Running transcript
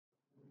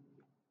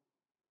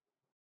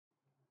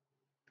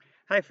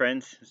Hi,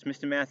 friends. It's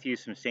Mr.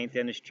 Matthews from St.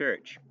 Dennis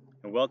Church,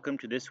 and welcome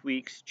to this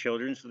week's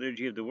Children's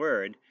Liturgy of the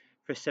Word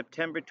for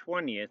September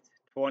 20th,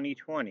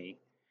 2020,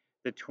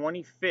 the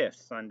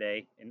 25th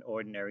Sunday in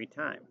Ordinary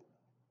Time.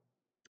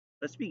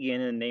 Let's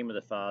begin in the name of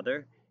the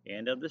Father,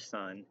 and of the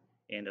Son,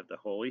 and of the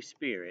Holy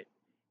Spirit.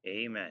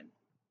 Amen.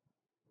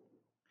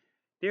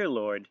 Dear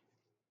Lord,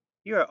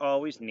 you are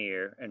always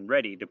near and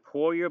ready to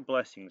pour your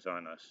blessings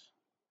on us.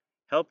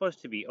 Help us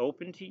to be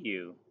open to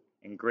you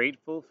and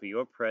grateful for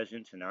your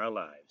presence in our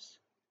lives.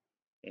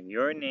 In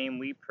your name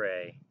we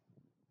pray.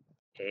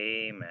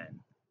 Amen.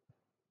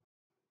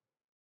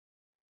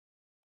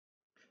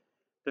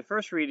 The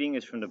first reading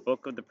is from the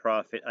book of the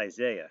prophet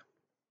Isaiah.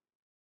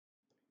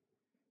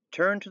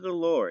 Turn to the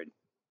Lord,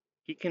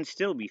 he can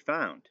still be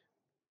found.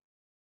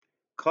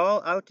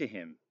 Call out to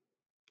him,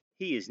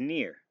 he is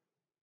near.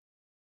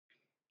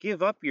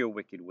 Give up your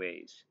wicked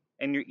ways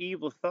and your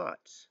evil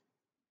thoughts.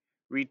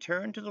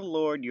 Return to the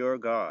Lord your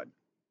God.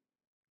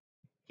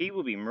 He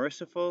will be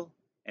merciful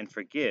and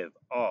forgive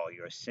all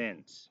your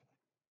sins.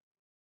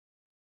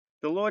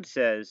 The Lord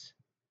says,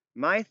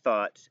 my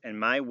thoughts and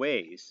my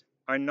ways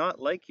are not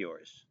like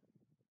yours.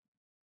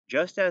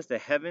 Just as the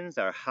heavens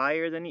are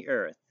higher than the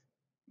earth,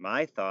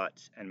 my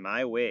thoughts and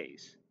my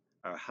ways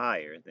are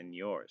higher than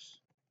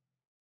yours.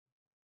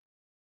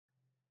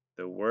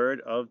 The word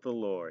of the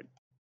Lord.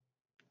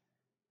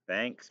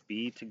 Thanks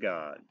be to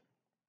God.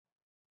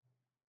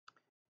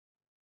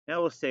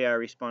 Now we'll say our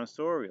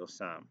responsorial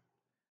psalm.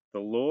 The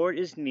Lord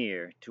is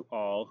near to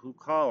all who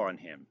call on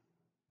him.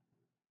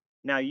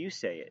 Now you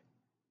say it.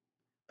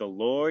 The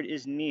Lord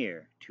is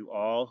near to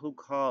all who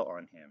call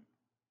on him.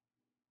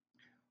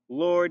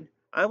 Lord,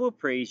 I will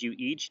praise you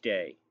each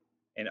day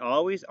and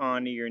always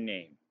honor your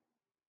name.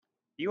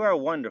 You are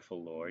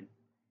wonderful, Lord,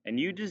 and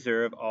you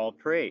deserve all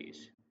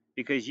praise,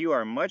 because you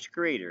are much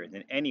greater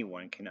than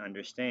anyone can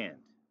understand.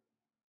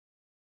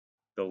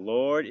 The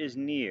Lord is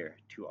near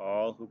to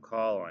all who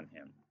call on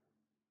him.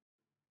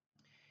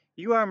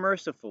 You are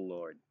merciful,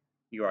 Lord.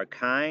 You are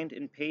kind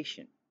and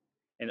patient,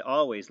 and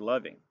always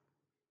loving.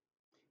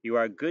 You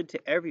are good to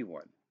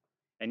everyone,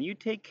 and you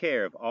take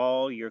care of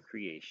all your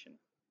creation.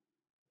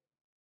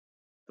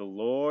 The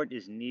Lord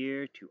is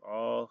near to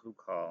all who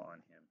call on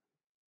him.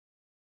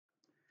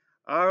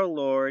 Our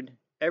Lord,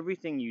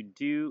 everything you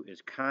do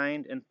is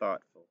kind and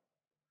thoughtful,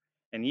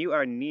 and you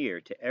are near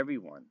to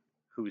everyone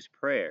whose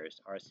prayers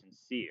are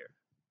sincere.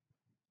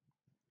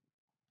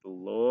 The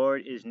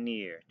Lord is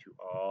near to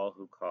all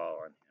who call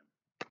on him.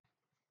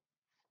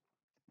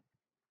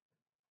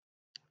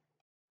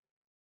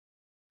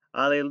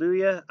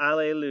 Alleluia,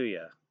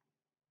 alleluia.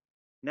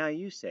 Now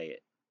you say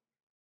it.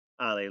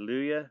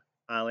 Alleluia,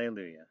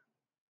 alleluia.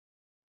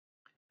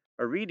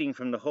 A reading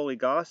from the Holy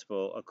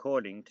Gospel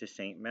according to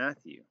St.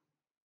 Matthew.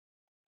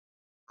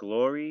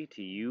 Glory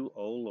to you,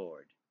 O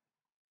Lord.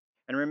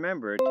 And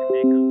remember to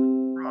make a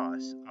little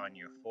cross on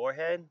your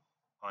forehead,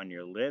 on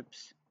your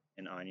lips,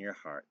 and on your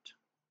heart.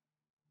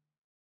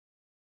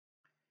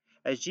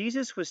 As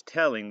Jesus was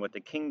telling what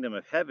the kingdom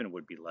of heaven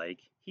would be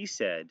like, he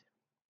said,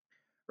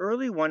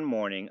 early one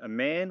morning a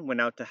man went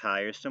out to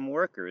hire some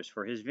workers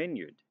for his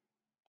vineyard.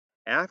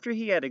 After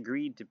he had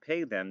agreed to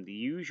pay them the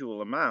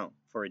usual amount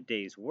for a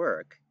day's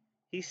work,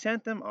 he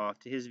sent them off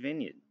to his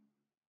vineyard.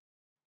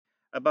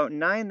 About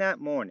 9 that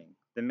morning,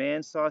 the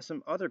man saw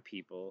some other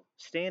people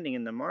standing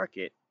in the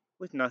market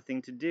with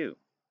nothing to do.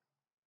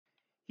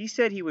 He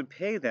said he would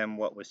pay them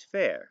what was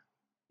fair,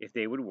 if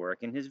they would work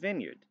in his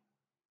vineyard.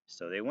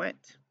 So they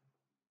went.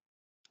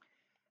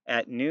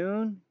 At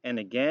noon, and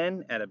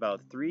again at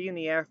about 3 in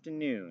the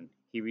afternoon,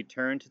 he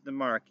returned to the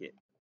market,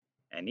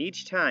 and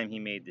each time he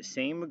made the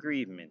same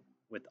agreement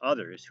with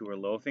others who were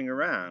loafing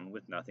around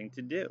with nothing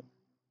to do.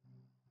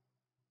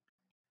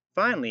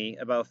 Finally,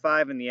 about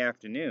 5 in the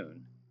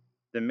afternoon,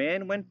 the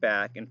man went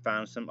back and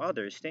found some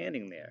others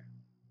standing there.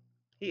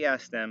 He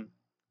asked them,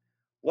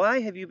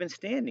 why have you been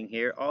standing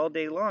here all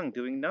day long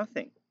doing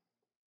nothing?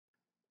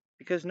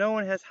 Because no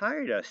one has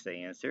hired us,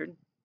 they answered.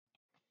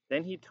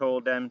 Then he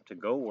told them to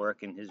go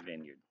work in his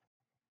vineyard.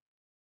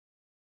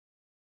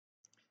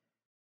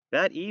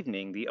 That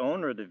evening, the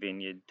owner of the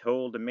vineyard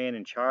told the man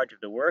in charge of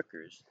the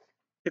workers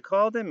to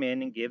call them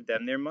in and give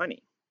them their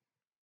money.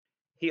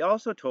 He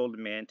also told the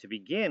man to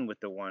begin with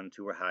the ones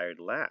who were hired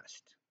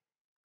last.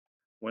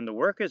 When the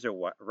workers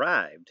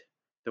arrived,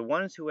 the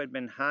ones who had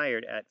been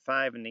hired at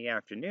 5 in the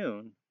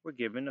afternoon were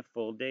given a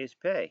full day's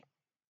pay.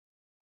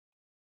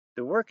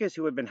 The workers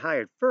who had been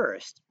hired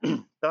first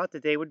thought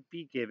that they would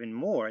be given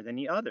more than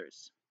the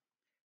others.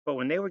 But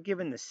when they were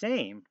given the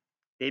same,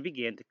 they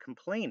began to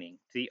complaining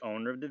to the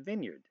owner of the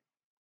vineyard.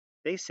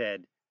 They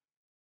said,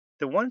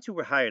 the ones who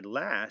were hired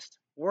last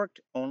worked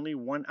only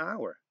 1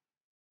 hour,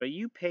 but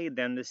you paid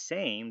them the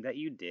same that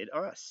you did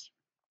us.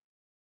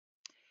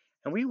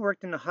 And we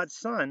worked in the hot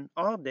sun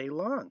all day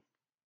long.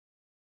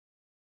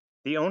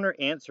 The owner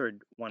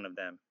answered one of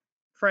them,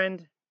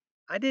 friend,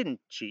 I didn't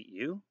cheat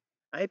you.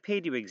 I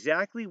paid you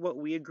exactly what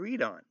we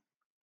agreed on.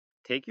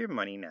 Take your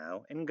money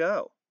now and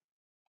go.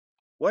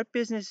 What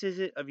business is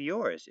it of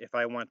yours if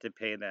I want to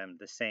pay them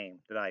the same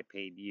that I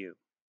paid you?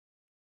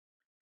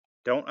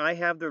 Don't I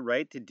have the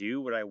right to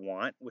do what I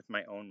want with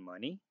my own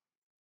money?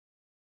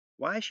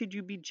 Why should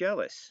you be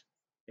jealous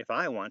if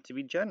I want to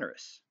be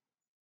generous?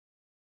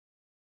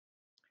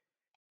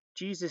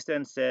 Jesus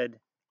then said,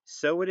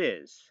 So it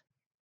is.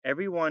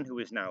 Everyone who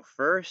is now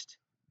first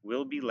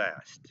will be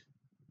last.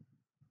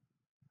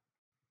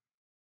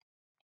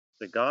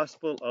 The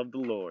Gospel of the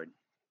Lord.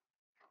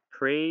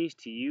 Praise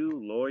to you,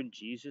 Lord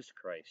Jesus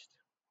Christ.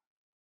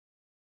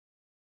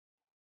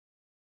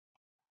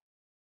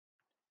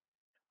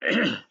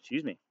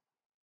 Excuse me.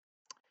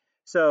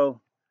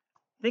 So,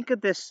 think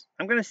of this.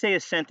 I'm going to say a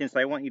sentence.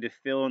 I want you to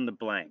fill in the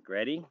blank.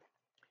 Ready?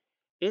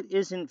 It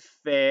isn't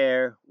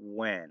fair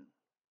when.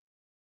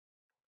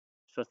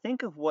 So,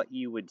 think of what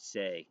you would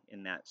say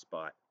in that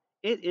spot.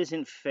 It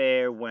isn't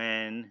fair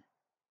when.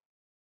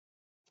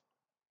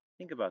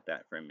 Think about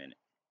that for a minute.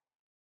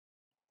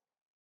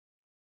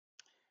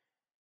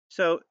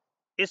 So,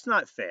 it's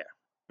not fair.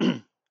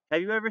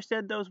 Have you ever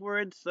said those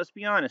words? Let's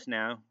be honest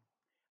now.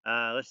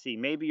 Let's see.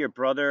 Maybe your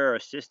brother or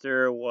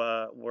sister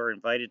were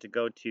invited to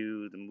go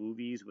to the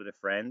movies with a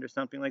friend or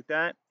something like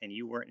that, and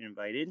you weren't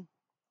invited.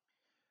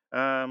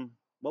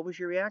 What was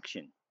your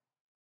reaction?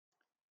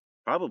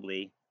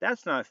 Probably,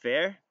 that's not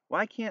fair.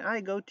 Why can't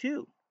I go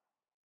too?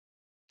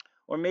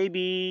 Or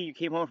maybe you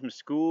came home from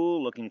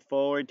school looking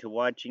forward to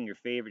watching your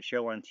favorite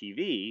show on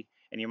TV,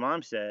 and your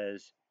mom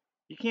says,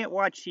 You can't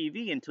watch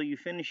TV until you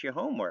finish your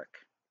homework.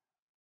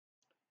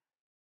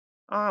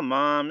 Aw,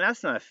 Mom,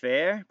 that's not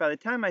fair. By the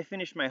time I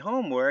finish my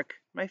homework,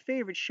 my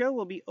favorite show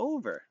will be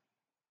over.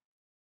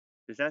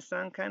 Does that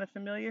sound kind of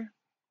familiar?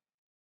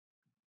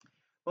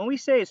 When we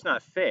say it's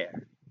not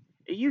fair,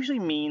 it usually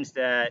means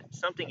that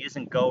something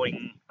isn't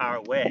going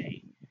our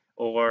way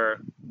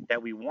or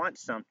that we want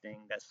something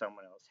that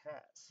someone else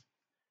has.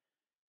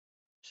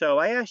 So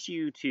I asked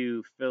you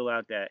to fill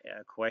out that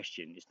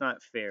question. It's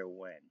not fair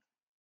when.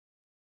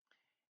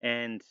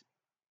 And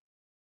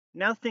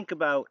now think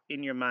about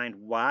in your mind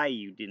why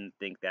you didn't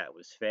think that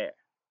was fair.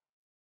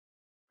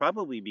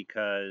 Probably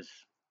because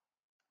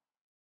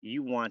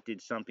you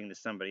wanted something that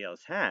somebody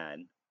else had,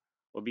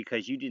 or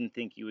because you didn't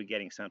think you were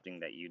getting something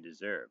that you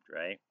deserved,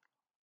 right?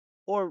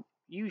 Or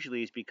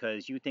usually it's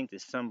because you think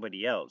that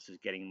somebody else is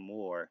getting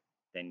more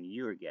than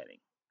you're getting,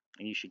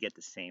 and you should get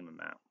the same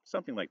amount.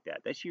 Something like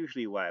that. That's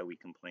usually why we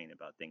complain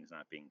about things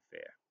not being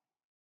fair.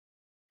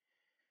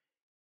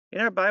 In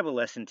our Bible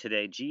lesson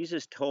today,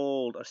 Jesus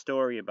told a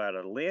story about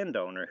a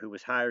landowner who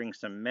was hiring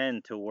some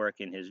men to work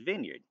in his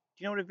vineyard. Do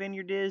you know what a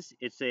vineyard is?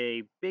 It's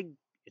a big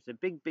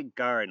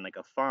garden, like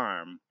a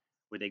farm,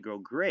 where they grow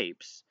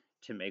grapes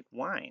to make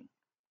wine.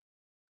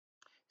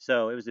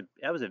 So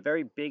that was a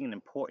very big and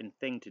important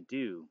thing to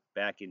do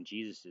back in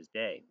Jesus'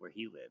 day where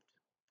he lived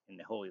in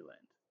the Holy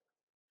Land.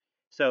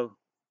 So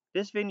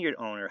this vineyard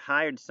owner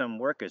hired some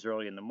workers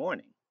early in the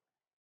morning.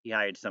 He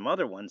hired some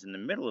other ones in the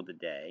middle of the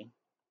day,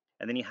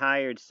 and then he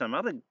hired some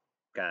other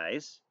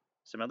guys,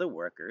 some other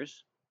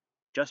workers,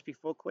 just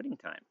before quitting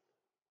time.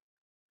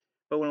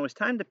 But when it was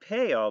time to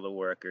pay all the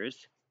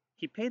workers,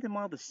 he paid them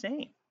all the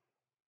same.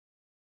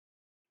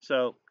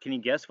 So, can you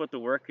guess what the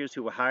workers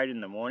who were hired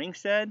in the morning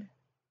said?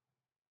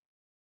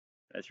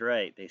 That's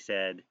right. They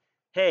said,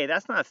 Hey,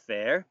 that's not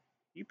fair.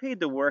 You paid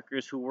the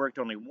workers who worked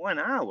only 1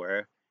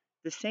 hour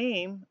the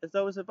same as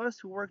those of us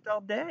who worked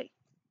all day.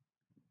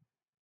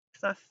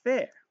 It's not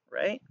fair,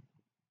 right?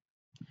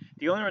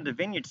 The owner of the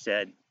vineyard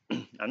said,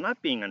 I'm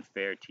not being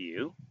unfair to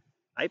you.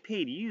 I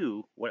paid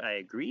you what I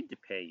agreed to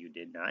pay you,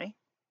 didn't I?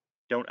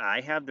 Don't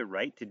I have the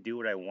right to do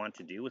what I want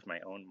to do with my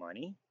own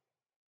money?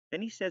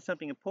 Then he said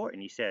something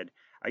important. He said,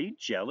 Are you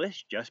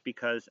jealous just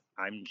because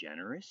I'm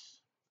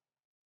generous?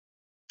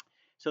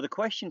 So the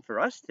question for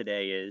us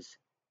today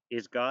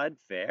is God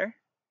fair?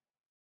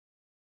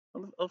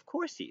 Well, of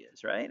course he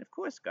is, right? Of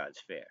course God's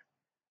fair.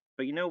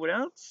 But you know what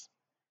else?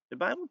 The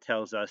Bible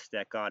tells us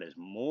that God is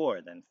more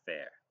than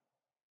fair.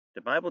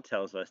 The Bible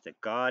tells us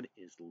that God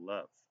is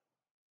love.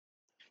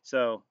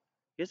 So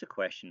here's a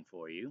question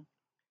for you.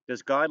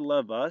 Does God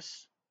love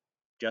us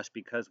just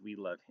because we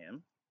love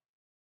him?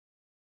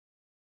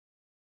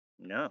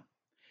 No.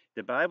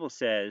 The Bible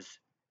says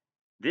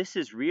this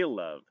is real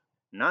love,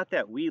 not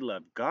that we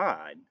loved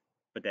God,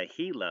 but that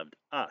he loved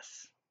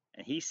us.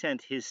 And he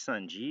sent his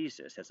son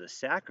Jesus as a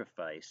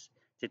sacrifice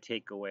to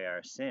take away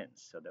our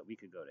sins so that we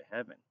could go to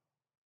heaven.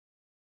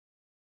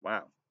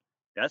 Wow,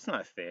 that's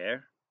not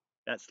fair.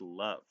 That's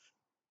love.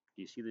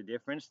 Do you see the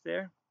difference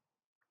there?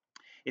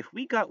 If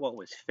we got what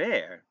was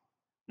fair,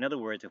 in other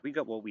words, if we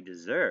got what we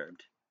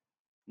deserved,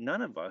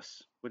 none of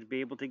us would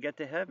be able to get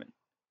to heaven.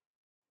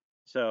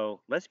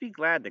 So let's be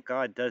glad that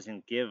God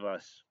doesn't give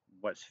us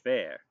what's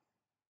fair,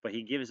 but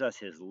he gives us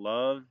his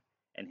love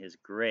and his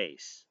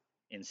grace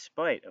in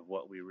spite of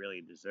what we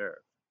really deserve.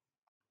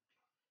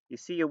 You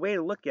see, a way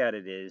to look at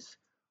it is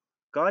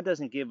God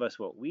doesn't give us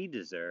what we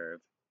deserve,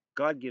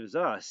 God gives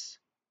us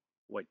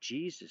what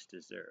Jesus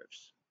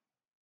deserves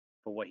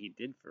for what he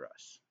did for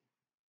us.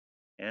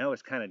 And I know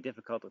it's kind of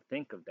difficult to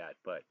think of that,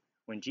 but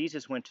when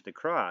Jesus went to the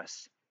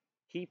cross,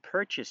 he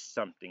purchased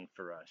something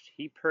for us.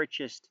 He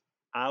purchased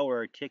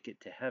our ticket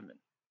to heaven.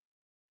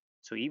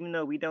 So even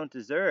though we don't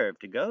deserve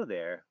to go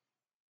there,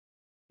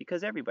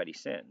 because everybody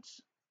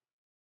sins,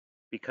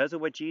 because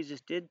of what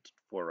Jesus did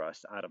for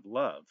us out of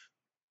love,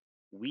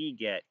 we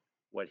get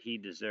what he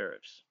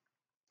deserves.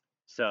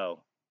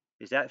 So,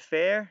 is that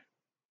fair?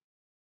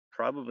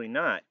 Probably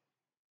not.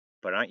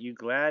 But aren't you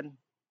glad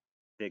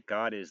that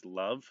God is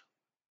love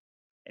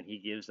and he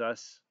gives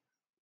us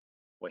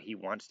what he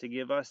wants to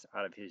give us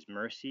out of his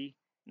mercy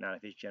and out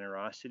of his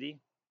generosity?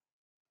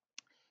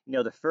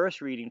 The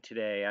first reading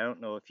today, I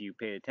don't know if you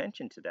paid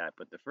attention to that,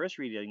 but the first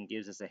reading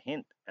gives us a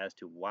hint as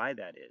to why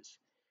that is.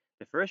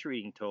 The first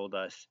reading told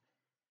us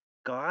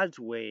God's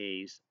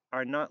ways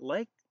are not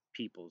like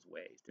people's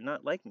ways, they're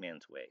not like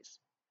man's ways.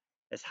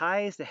 As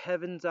high as the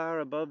heavens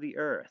are above the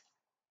earth,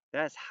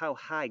 that's how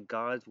high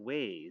God's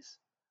ways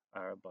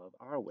are above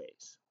our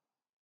ways.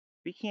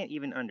 We can't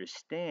even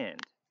understand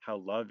how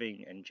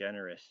loving and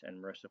generous and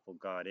merciful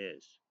God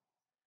is,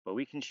 but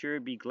we can sure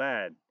be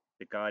glad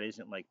that God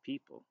isn't like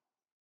people,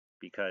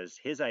 because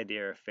his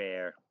idea of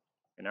fair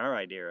and our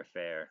idea of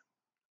fair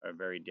are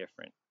very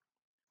different.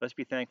 Let's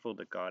be thankful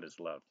that God is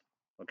love.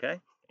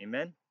 Okay?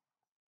 Amen?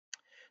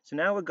 So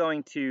now we're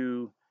going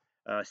to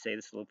say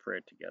this little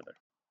prayer together.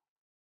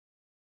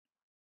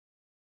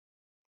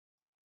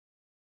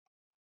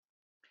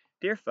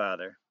 Dear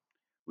Father,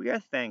 we are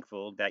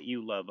thankful that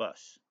you love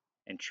us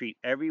and treat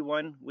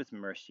everyone with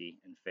mercy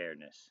and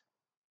fairness,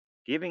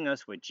 giving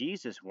us what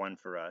Jesus won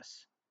for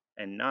us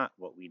and not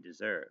what we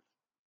deserve.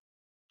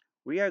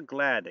 We are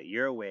glad that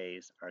your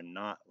ways are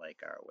not like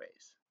our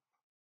ways.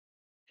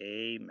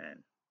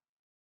 Amen.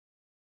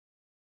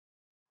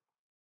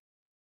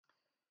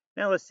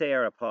 Now let's say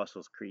our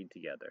Apostles' Creed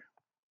together.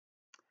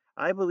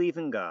 I believe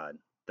in God,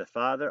 the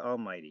Father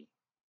Almighty,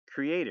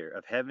 creator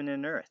of heaven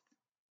and earth,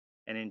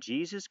 and in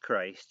Jesus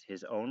Christ,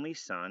 his only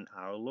Son,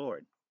 our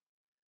Lord,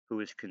 who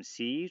was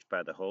conceived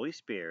by the Holy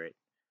Spirit,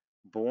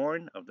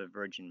 born of the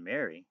Virgin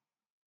Mary,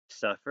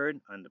 suffered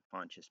under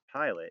Pontius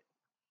Pilate,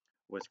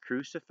 was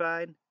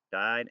crucified,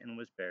 died, and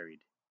was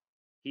buried.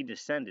 He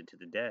descended to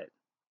the dead.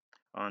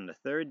 On the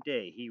third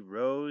day he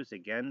rose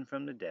again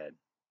from the dead.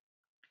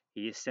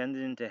 He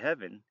ascended into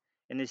heaven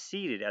and is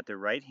seated at the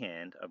right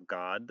hand of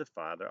God the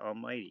Father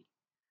Almighty.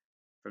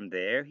 From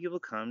there he will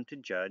come to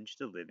judge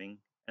the living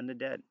and the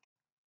dead.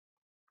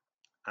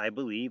 I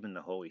believe in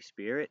the Holy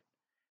Spirit,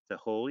 the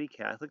Holy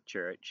Catholic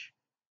Church,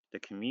 the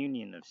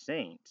communion of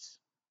saints,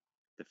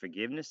 the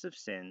forgiveness of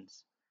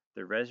sins,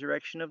 the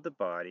resurrection of the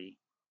body,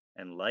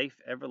 and life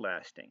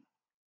everlasting.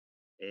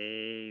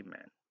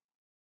 Amen.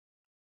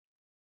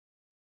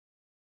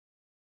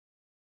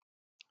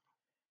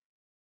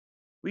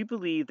 We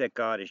believe that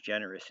God is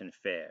generous and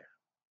fair,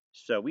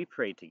 so we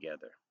pray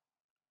together.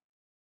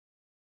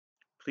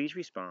 Please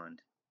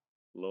respond,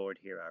 Lord,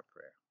 hear our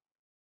prayer.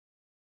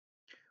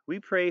 We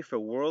pray for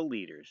world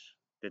leaders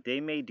that they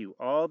may do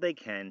all they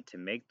can to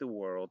make the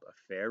world a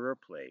fairer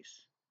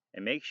place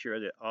and make sure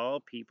that all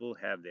people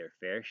have their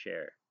fair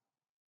share.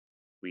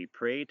 We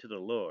pray to the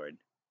Lord,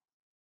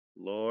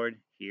 Lord,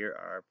 hear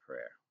our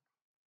prayer.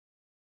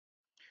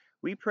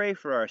 We pray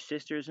for our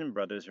sisters and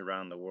brothers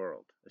around the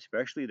world,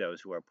 especially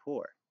those who are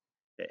poor,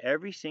 that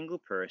every single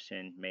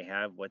person may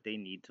have what they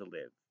need to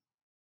live.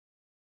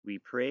 We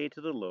pray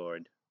to the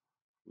Lord,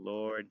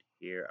 Lord,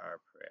 hear our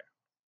prayer.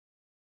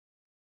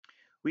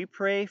 We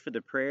pray for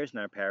the prayers in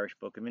our parish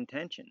book of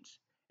intentions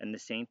and the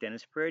St.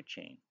 Denis prayer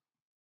chain.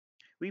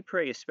 We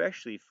pray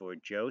especially for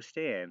Joe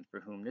Stan, for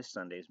whom this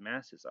Sunday's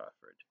Mass is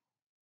offered.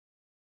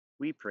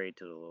 We pray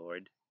to the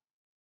Lord,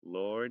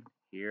 Lord,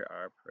 hear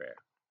our prayer.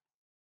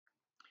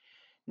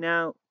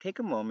 Now, take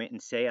a moment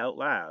and say out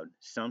loud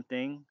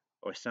something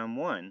or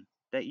someone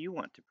that you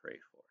want to pray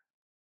for.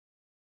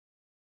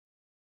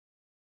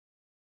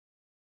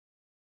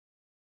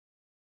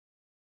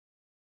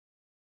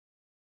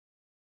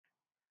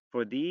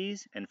 For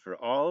these and for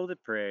all of the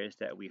prayers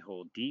that we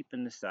hold deep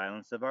in the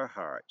silence of our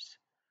hearts,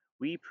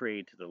 we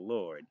pray to the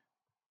Lord,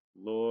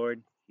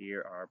 Lord,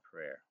 hear our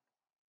prayer.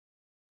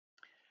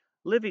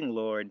 Living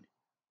Lord,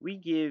 we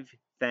give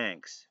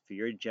thanks for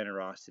your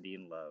generosity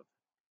and love.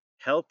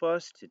 Help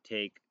us to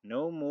take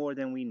no more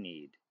than we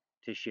need,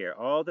 to share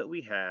all that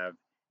we have,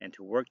 and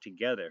to work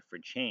together for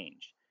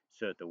change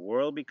so that the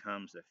world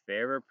becomes a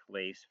fairer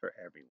place for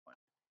everyone.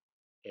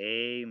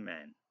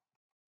 Amen.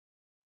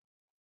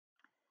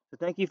 So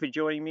thank you for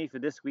joining me for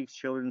this week's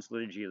Children's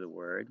Liturgy of the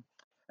Word.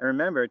 And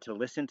remember to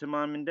listen to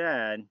Mom and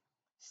Dad,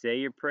 say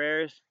your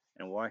prayers,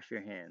 and wash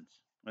your hands.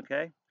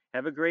 Okay?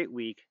 Have a great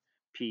week.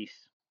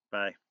 Peace.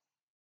 Bye.